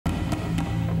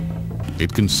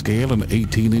It can scale an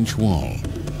 18-inch wall,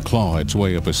 claw its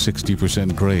way up a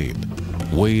 60% grade,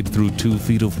 wade through 2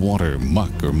 feet of water,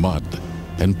 muck, or mud,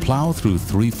 and plow through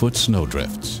 3-foot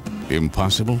snowdrifts.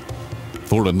 Impossible?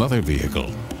 For another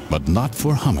vehicle, but not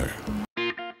for Hummer.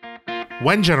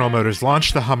 When General Motors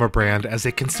launched the Hummer brand as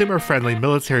a consumer-friendly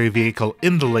military vehicle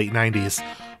in the late 90s,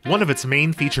 one of its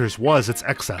main features was its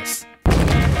excess.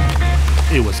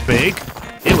 It was big,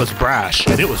 it was brash,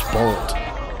 and it was bold.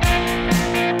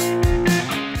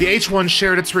 The H1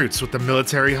 shared its roots with the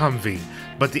military Humvee,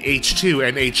 but the H2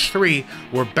 and H3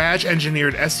 were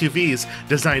badge-engineered SUVs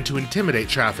designed to intimidate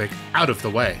traffic out of the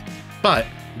way. But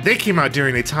they came out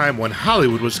during a time when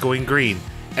Hollywood was going green,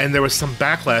 and there was some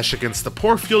backlash against the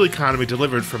poor fuel economy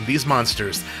delivered from these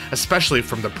monsters, especially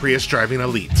from the Prius-driving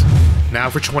elite. Now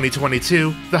for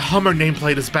 2022, the Hummer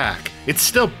nameplate is back. It's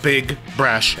still big,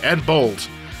 brash, and bold.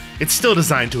 It's still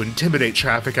designed to intimidate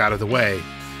traffic out of the way.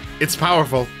 It's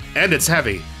powerful, and it's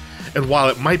heavy. And while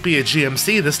it might be a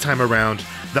GMC this time around,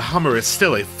 the Hummer is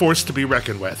still a force to be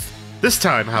reckoned with. This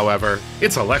time, however,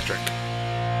 it's electric.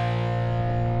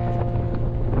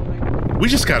 We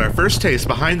just got our first taste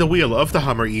behind the wheel of the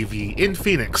Hummer EV in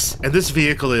Phoenix, and this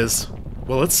vehicle is,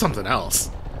 well, it's something else.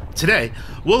 Today,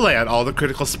 we'll lay out all the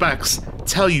critical specs,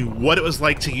 tell you what it was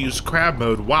like to use Crab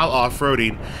Mode while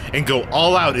off-roading, and go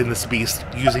all out in this beast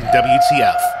using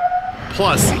WTF.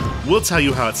 Plus, we'll tell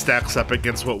you how it stacks up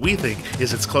against what we think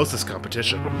is its closest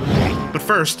competition. But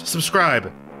first,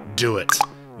 subscribe. Do it.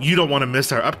 You don't want to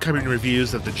miss our upcoming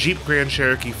reviews of the Jeep Grand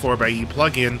Cherokee 4xe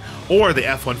plug-in or the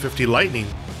F-150 Lightning,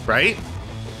 right?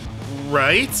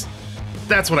 Right?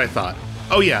 That's what I thought.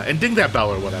 Oh yeah, and ding that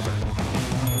bell or whatever.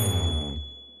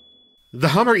 The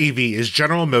Hummer EV is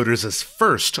General Motors'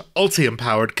 first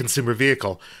Ultium-powered consumer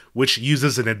vehicle, which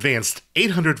uses an advanced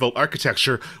 800-volt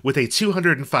architecture with a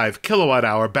 205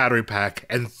 kilowatt-hour battery pack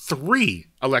and 3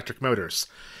 electric motors.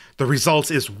 The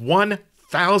result is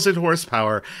 1,000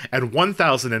 horsepower and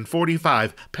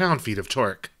 1,045 pound-feet of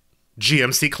torque.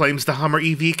 GMC claims the Hummer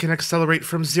EV can accelerate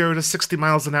from 0 to 60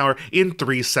 miles an hour in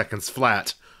 3 seconds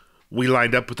flat. We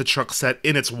lined up with the truck set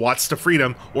in its Watts to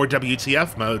Freedom, or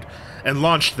WTF mode, and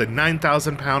launched the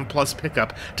 9,000-pound-plus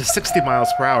pickup to 60 miles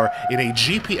per hour in a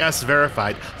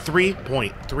GPS-verified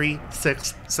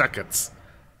 3.36 seconds.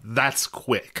 That's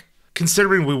quick.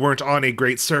 Considering we weren't on a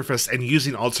great surface and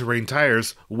using all-terrain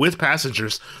tires with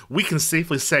passengers, we can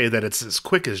safely say that it's as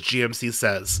quick as GMC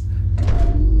says.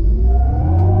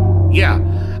 Yeah,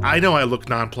 I know I look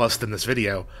nonplussed in this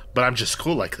video, but I'm just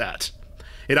cool like that.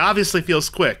 It obviously feels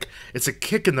quick. It's a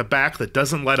kick in the back that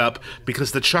doesn't let up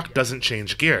because the truck doesn't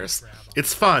change gears.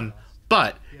 It's fun,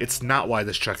 but it's not why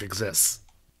this truck exists.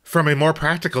 From a more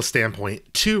practical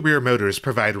standpoint, 2 rear motors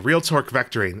provide real torque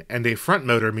vectoring, and a front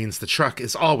motor means the truck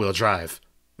is all-wheel drive.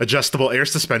 Adjustable air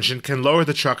suspension can lower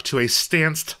the truck to a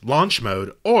stanced launch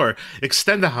mode or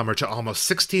extend the Hummer to almost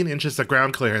 16 inches of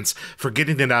ground clearance for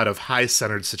getting it out of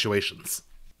high-centered situations.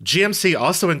 GMC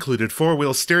also included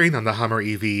 4-wheel steering on the Hummer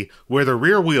EV, where the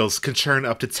rear wheels can turn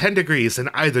up to 10 degrees in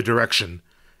either direction.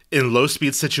 In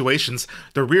low-speed situations,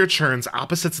 the rear turns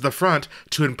opposite to the front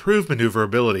to improve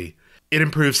maneuverability. It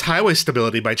improves highway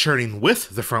stability by turning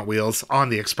with the front wheels on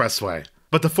the expressway.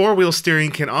 But the 4-wheel steering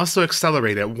can also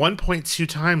accelerate at 1.2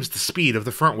 times the speed of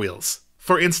the front wheels.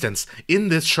 For instance, in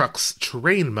this truck's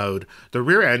terrain mode, the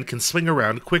rear end can swing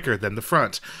around quicker than the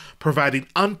front, providing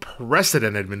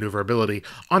unprecedented maneuverability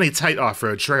on a tight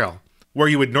off-road trail. Where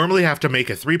you would normally have to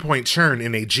make a 3-point turn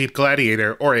in a Jeep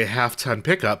Gladiator or a half-ton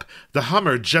pickup, the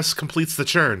Hummer just completes the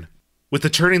turn. With the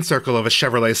turning circle of a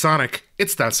Chevrolet Sonic,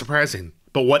 it's not surprising.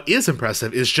 But what is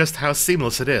impressive is just how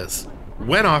seamless it is.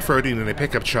 When off-roading in a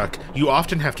pickup truck, you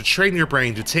often have to train your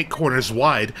brain to take corners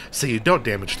wide so you don't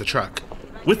damage the truck.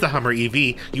 With the Hummer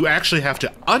EV, you actually have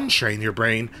to untrain your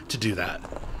brain to do that.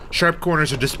 Sharp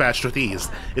corners are dispatched with ease.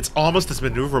 It's almost as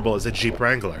maneuverable as a Jeep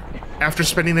Wrangler. After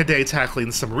spending a day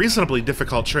tackling some reasonably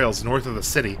difficult trails north of the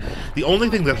city, the only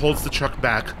thing that holds the truck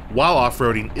back while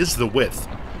off-roading is the width.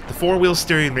 The 4-wheel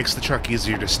steering makes the truck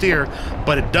easier to steer,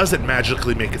 but it doesn't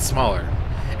magically make it smaller.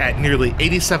 At nearly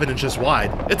 87 inches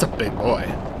wide, it's a big boy.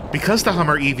 Because the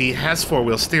Hummer EV has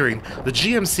 4-wheel steering, the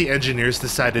GMC engineers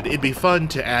decided it'd be fun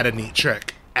to add a neat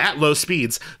trick. At low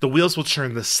speeds, the wheels will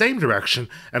turn the same direction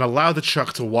and allow the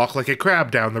truck to walk like a crab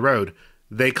down the road.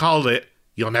 They called it,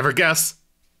 you'll never guess,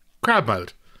 Crab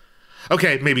Mode.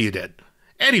 Okay, maybe you did.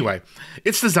 Anyway,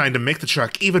 it's designed to make the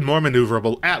truck even more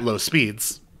maneuverable at low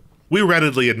speeds. We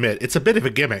readily admit it's a bit of a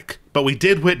gimmick, but we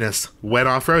did witness, when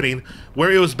off-roading,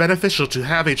 where it was beneficial to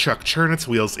have a truck turn its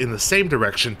wheels in the same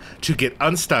direction to get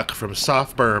unstuck from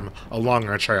soft berm along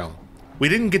our trail. We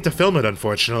didn't get to film it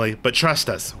unfortunately, but trust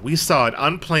us, we saw an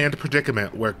unplanned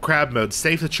predicament where Crab Mode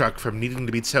saved the truck from needing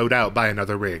to be towed out by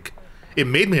another rig. It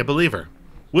made me a believer.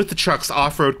 With the truck's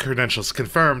off-road credentials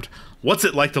confirmed, what's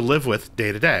it like to live with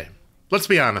day to day? Let's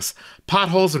be honest,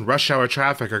 potholes and rush hour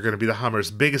traffic are going to be the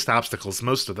Hummer's biggest obstacles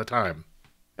most of the time.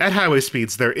 At highway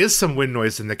speeds, there is some wind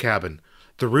noise in the cabin.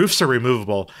 The roofs are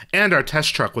removable, and our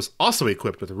test truck was also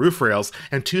equipped with roof rails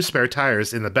and 2 spare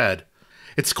tires in the bed.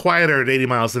 It's quieter at 80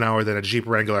 miles an hour than a Jeep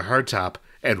Wrangler hardtop,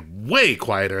 and way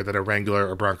quieter than a Wrangler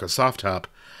or Bronco softtop,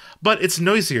 but it's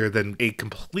noisier than a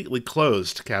completely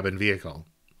closed cabin vehicle.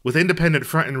 With independent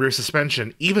front and rear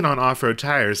suspension, even on off-road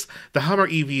tires, the Hummer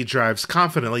EV drives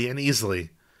confidently and easily.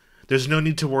 There's no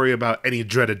need to worry about any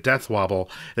dreaded death wobble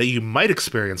that you might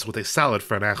experience with a solid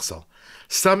front axle.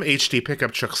 Some HD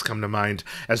pickup trucks come to mind,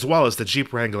 as well as the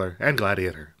Jeep Wrangler and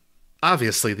Gladiator.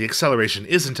 Obviously, the acceleration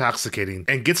is intoxicating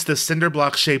and gets this cinder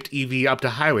block-shaped EV up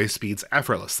to highway speeds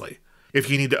effortlessly. If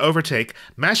you need to overtake,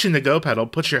 mashing the go pedal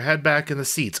puts your head back in the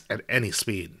seats at any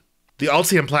speed. The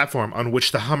Ultium platform on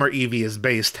which the Hummer EV is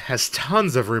based has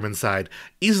tons of room inside,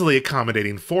 easily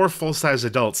accommodating 4 full-size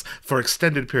adults for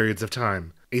extended periods of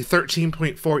time. A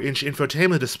 13.4-inch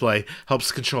infotainment display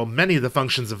helps control many of the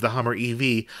functions of the Hummer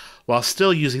EV, while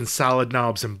still using solid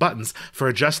knobs and buttons for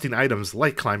adjusting items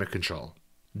like climate control.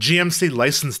 GMC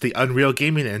licensed the Unreal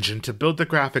Gaming Engine to build the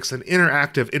graphics and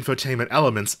interactive infotainment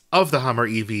elements of the Hummer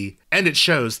EV, and it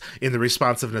shows in the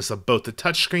responsiveness of both the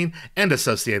touchscreen and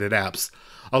associated apps,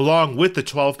 along with the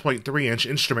 12.3-inch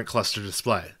instrument cluster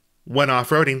display. When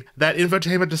off-roading, that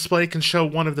infotainment display can show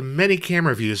one of the many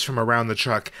camera views from around the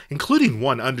truck, including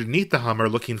one underneath the Hummer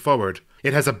looking forward.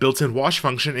 It has a built-in wash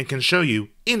function and can show you,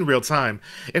 in real time,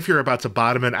 if you're about to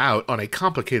bottom it out on a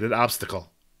complicated obstacle.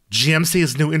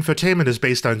 GMC's new infotainment is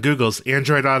based on Google's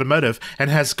Android Automotive and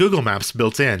has Google Maps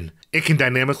built in. It can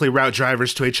dynamically route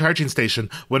drivers to a charging station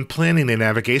when planning a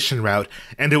navigation route,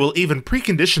 and it will even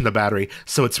precondition the battery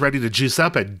so it's ready to juice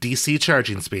up at DC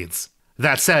charging speeds.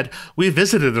 That said, we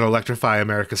visited an Electrify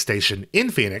America station in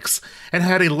Phoenix and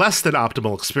had a less than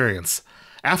optimal experience.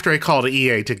 After a call to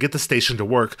EA to get the station to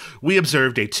work, we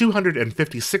observed a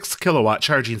 256 kilowatt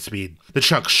charging speed. The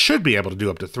truck should be able to do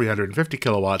up to 350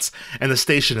 kilowatts, and the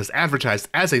station is advertised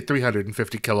as a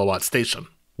 350 kilowatt station.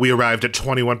 We arrived at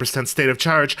 21% state of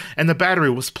charge, and the battery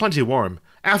was plenty warm.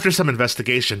 After some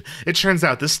investigation, it turns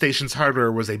out this station's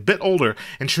hardware was a bit older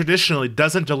and traditionally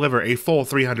doesn't deliver a full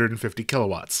 350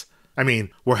 kilowatts. I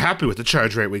mean, we're happy with the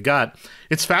charge rate we got.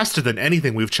 It's faster than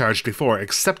anything we've charged before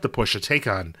except the Porsche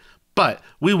Taycan. But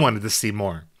we wanted to see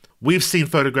more. We've seen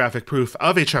photographic proof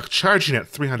of a truck charging at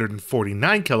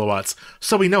 349 kilowatts,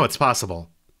 so we know it's possible.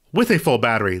 With a full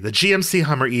battery, the GMC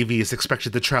Hummer EV is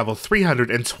expected to travel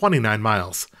 329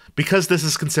 miles. Because this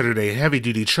is considered a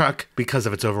heavy-duty truck because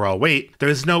of its overall weight, there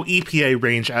is no EPA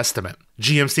range estimate.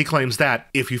 GMC claims that,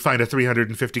 if you find a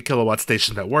 350 kilowatt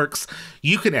station that works,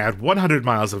 you can add 100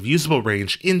 miles of usable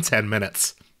range in 10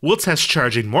 minutes. We'll test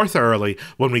charging more thoroughly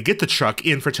when we get the truck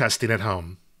in for testing at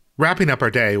home. Wrapping up our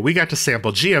day, we got to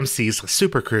sample GMC's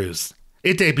Super Cruise.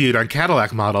 It debuted on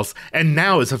Cadillac models and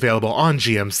now is available on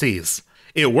GMC's.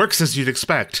 It works as you'd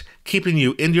expect, keeping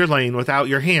you in your lane without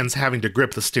your hands having to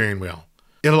grip the steering wheel.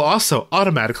 It'll also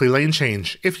automatically lane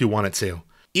change if you want it to.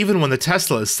 Even when the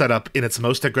Tesla is set up in its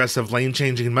most aggressive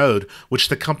lane-changing mode, which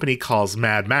the company calls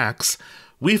Mad Max,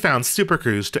 we found Super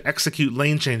Cruise to execute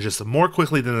lane changes more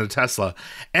quickly than the Tesla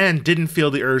and didn't feel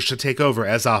the urge to take over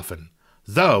as often.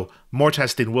 Though, more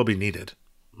testing will be needed.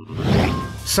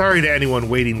 Sorry to anyone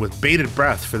waiting with bated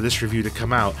breath for this review to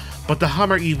come out, but the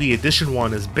Hummer EV Edition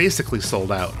 1 is basically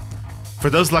sold out. For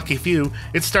those lucky few,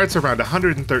 it starts around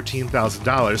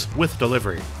 $113,000 with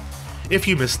delivery. If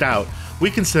you missed out, we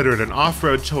consider it an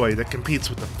off-road toy that competes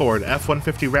with the Ford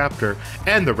F-150 Raptor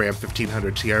and the Ram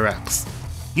 1500 TRX.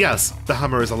 Yes, the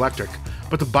Hummer is electric,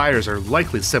 but the buyers are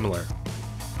likely similar.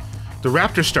 The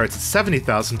Raptor starts at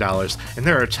 $70,000, and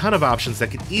there are a ton of options that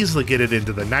can easily get it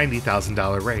into the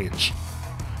 $90,000 range.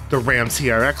 The Ram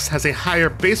TRX has a higher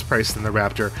base price than the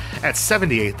Raptor at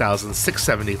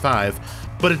 $78,675,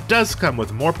 but it does come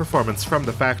with more performance from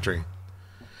the factory.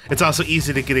 It's also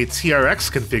easy to get a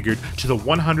TRX configured to the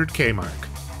 $100K mark.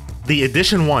 The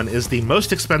Edition 1 is the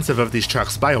most expensive of these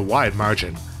trucks by a wide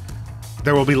margin.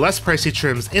 There will be less pricey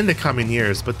trims in the coming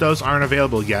years, but those aren't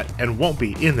available yet and won't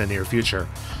be in the near future,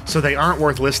 so they aren't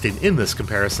worth listing in this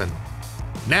comparison.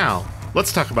 Now,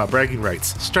 let's talk about bragging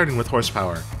rights, starting with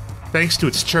horsepower. Thanks to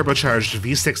its turbocharged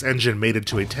V6 engine mated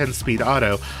to a 10-speed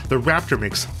auto, the Raptor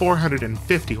makes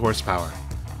 450 horsepower.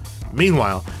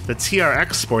 Meanwhile, the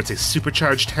TRX sports a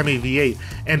supercharged Hemi V8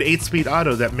 and 8-speed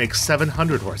auto that makes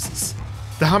 700 horses.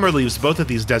 The Hummer leaves both of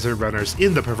these desert runners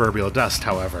in the proverbial dust,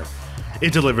 however.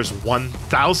 It delivers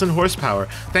 1,000 horsepower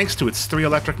thanks to its 3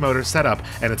 electric motor setup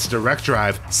and its direct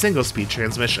drive, single-speed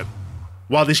transmission.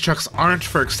 While these trucks aren't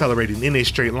for accelerating in a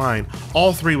straight line,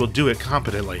 all 3 will do it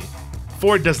competently.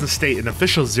 Ford doesn't state an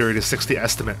official 0 to 60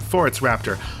 estimate for its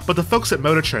Raptor, but the folks at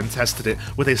Motor Trend tested it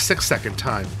with a 6-second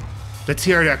time. The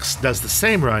TRX does the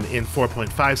same run in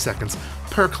 4.5 seconds,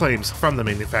 per claims from the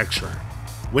manufacturer.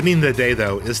 Winning the day,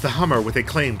 though, is the Hummer with a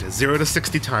claimed 0 to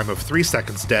 60 time of 3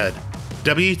 seconds dead.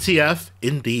 WTF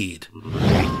indeed.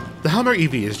 The Hummer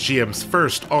EV is GM's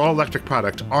first all-electric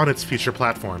product on its future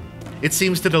platform. It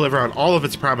seems to deliver on all of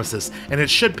its promises, and it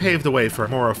should pave the way for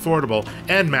more affordable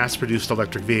and mass-produced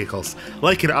electric vehicles,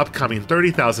 like an upcoming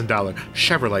 $30,000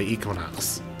 Chevrolet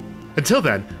Equinox. Until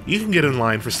then, you can get in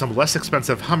line for some less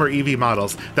expensive Hummer EV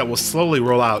models that will slowly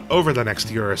roll out over the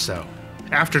next year or so.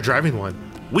 After driving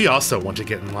one, we also want to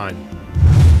get in line.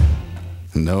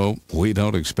 No, we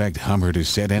don't expect Hummer to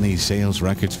set any sales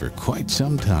records for quite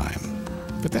some time.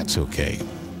 But that's okay.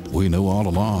 We knew all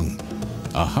along,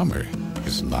 a Hummer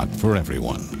is not for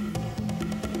everyone.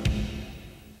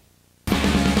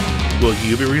 Will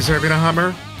you be reserving a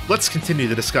Hummer? Let's continue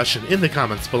the discussion in the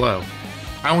comments below.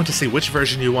 I want to see which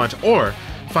version you want, or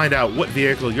find out what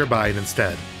vehicle you're buying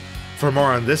instead. For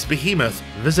more on this behemoth,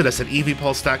 visit us at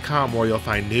evpulse.com, where you'll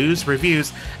find news,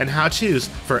 reviews, and how-tos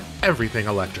for everything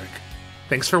electric.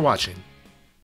 Thanks for watching.